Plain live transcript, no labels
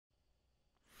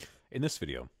In this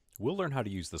video, we'll learn how to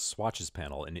use the Swatches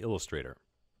panel in Illustrator.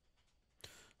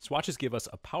 Swatches give us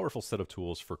a powerful set of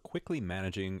tools for quickly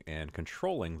managing and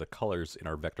controlling the colors in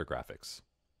our vector graphics.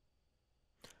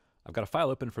 I've got a file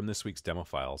open from this week's demo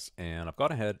files, and I've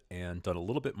gone ahead and done a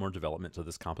little bit more development to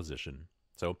this composition.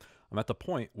 So I'm at the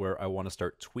point where I want to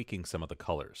start tweaking some of the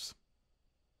colors.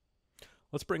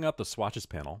 Let's bring up the Swatches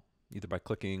panel, either by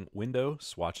clicking Window,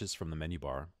 Swatches from the menu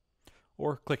bar,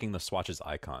 or clicking the Swatches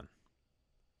icon.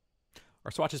 Our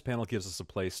Swatches panel gives us a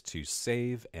place to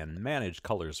save and manage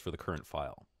colors for the current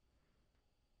file.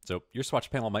 So your swatch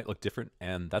panel might look different,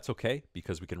 and that's okay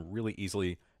because we can really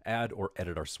easily add or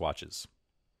edit our swatches.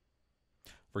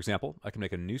 For example, I can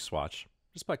make a new swatch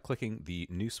just by clicking the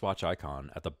new swatch icon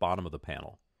at the bottom of the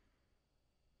panel.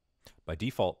 By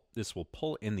default, this will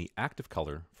pull in the active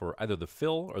color for either the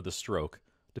fill or the stroke,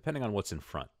 depending on what's in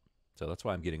front. So that's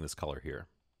why I'm getting this color here.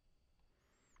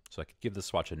 So I could give the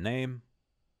swatch a name,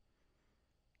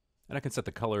 and I can set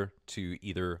the color to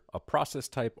either a process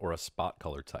type or a spot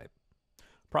color type.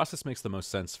 Process makes the most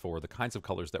sense for the kinds of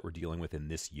colors that we're dealing with in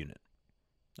this unit.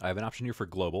 I have an option here for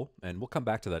global, and we'll come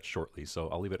back to that shortly, so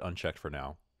I'll leave it unchecked for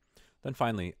now. Then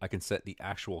finally, I can set the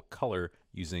actual color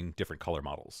using different color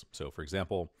models. So for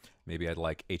example, maybe I'd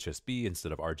like HSB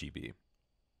instead of RGB.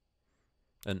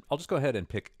 And I'll just go ahead and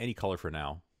pick any color for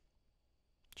now.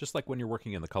 Just like when you're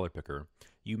working in the color picker,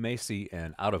 you may see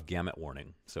an out of gamut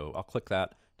warning. So I'll click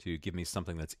that to give me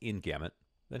something that's in gamut,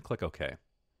 then click OK.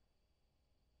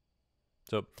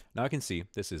 So now I can see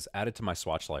this is added to my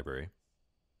swatch library,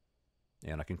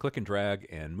 and I can click and drag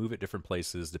and move it different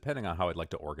places depending on how I'd like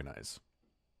to organize.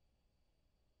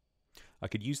 I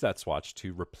could use that swatch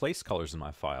to replace colors in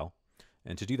my file,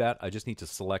 and to do that I just need to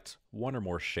select one or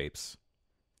more shapes,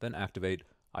 then activate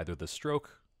either the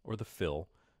stroke or the fill,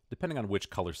 depending on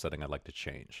which color setting I'd like to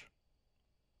change.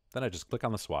 Then I just click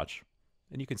on the swatch,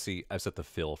 and you can see I've set the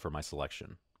fill for my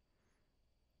selection.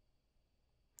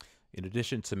 In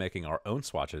addition to making our own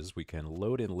swatches, we can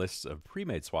load in lists of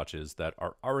pre-made swatches that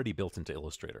are already built into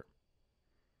Illustrator.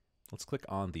 Let's click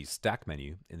on the Stack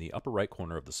menu in the upper right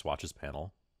corner of the Swatches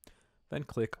panel, then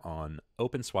click on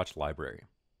Open Swatch Library.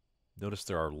 Notice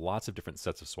there are lots of different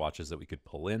sets of swatches that we could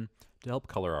pull in to help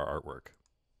color our artwork.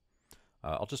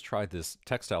 I'll just try this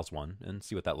textiles one and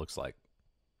see what that looks like.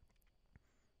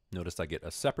 Notice I get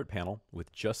a separate panel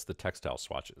with just the textile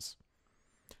swatches.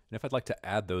 And if I'd like to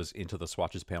add those into the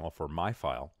Swatches panel for my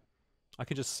file, I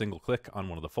can just single click on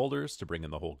one of the folders to bring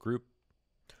in the whole group,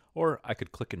 or I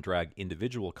could click and drag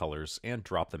individual colors and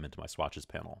drop them into my Swatches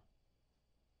panel.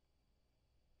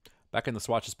 Back in the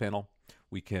Swatches panel,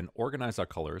 we can organize our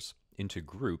colors into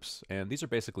groups, and these are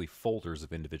basically folders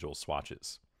of individual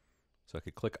swatches. So I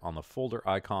could click on the folder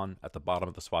icon at the bottom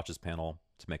of the Swatches panel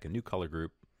to make a new color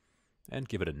group and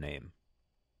give it a name.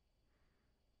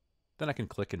 Then I can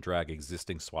click and drag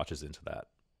existing swatches into that.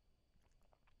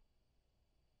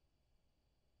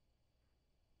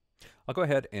 I'll go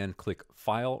ahead and click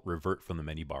File, Revert from the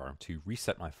menu bar to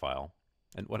reset my file.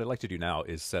 And what I'd like to do now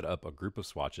is set up a group of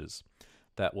swatches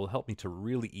that will help me to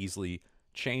really easily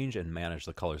change and manage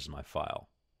the colors in my file.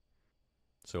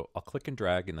 So I'll click and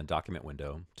drag in the document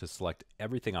window to select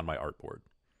everything on my artboard.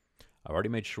 I've already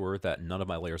made sure that none of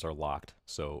my layers are locked,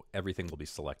 so everything will be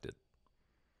selected.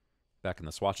 Back in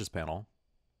the Swatches panel,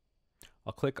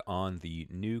 I'll click on the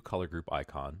new color group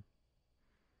icon.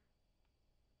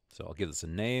 So I'll give this a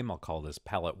name, I'll call this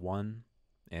Palette 1,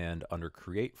 and under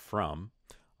Create From,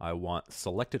 I want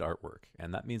Selected Artwork,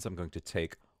 and that means I'm going to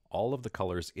take all of the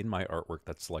colors in my artwork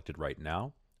that's selected right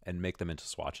now and make them into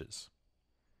swatches.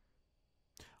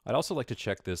 I'd also like to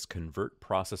check this Convert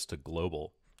Process to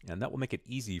Global, and that will make it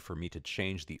easy for me to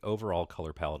change the overall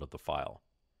color palette of the file.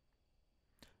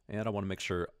 And I want to make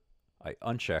sure I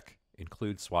uncheck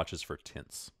Include Swatches for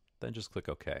Tints, then just click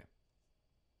OK.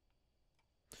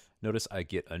 Notice I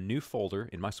get a new folder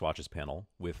in my Swatches panel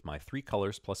with my 3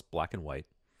 colors plus black and white,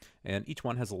 and each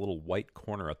one has a little white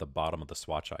corner at the bottom of the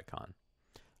swatch icon.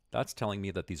 That's telling me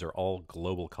that these are all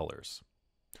global colors.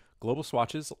 Global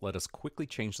swatches let us quickly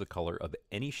change the color of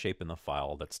any shape in the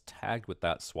file that's tagged with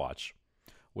that swatch,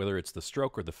 whether it's the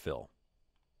stroke or the fill.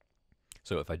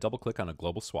 So if I double click on a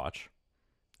global swatch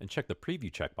and check the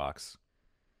preview checkbox,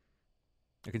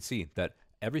 I can see that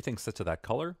everything set to that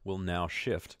color will now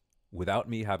shift without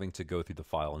me having to go through the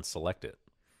file and select it.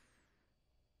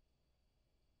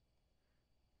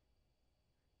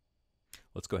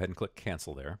 Let's go ahead and click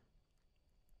cancel there.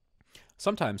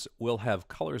 Sometimes we'll have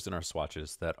colors in our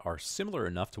swatches that are similar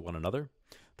enough to one another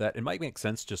that it might make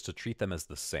sense just to treat them as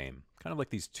the same, kind of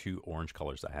like these two orange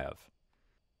colors I have.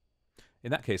 In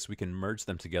that case, we can merge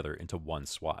them together into one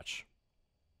swatch.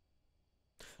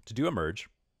 To do a merge,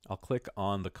 I'll click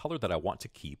on the color that I want to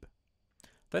keep,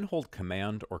 then hold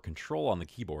Command or Control on the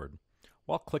keyboard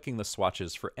while clicking the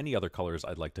swatches for any other colors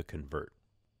I'd like to convert.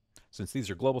 Since these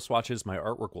are global swatches, my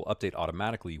artwork will update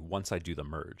automatically once I do the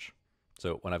merge.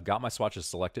 So when I've got my swatches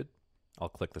selected, I'll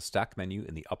click the Stack menu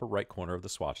in the upper right corner of the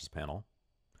Swatches panel,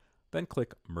 then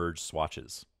click Merge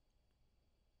Swatches.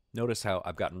 Notice how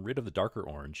I've gotten rid of the darker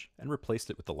orange and replaced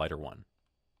it with the lighter one.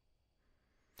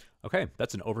 Okay,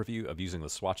 that's an overview of using the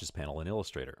Swatches panel in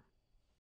Illustrator.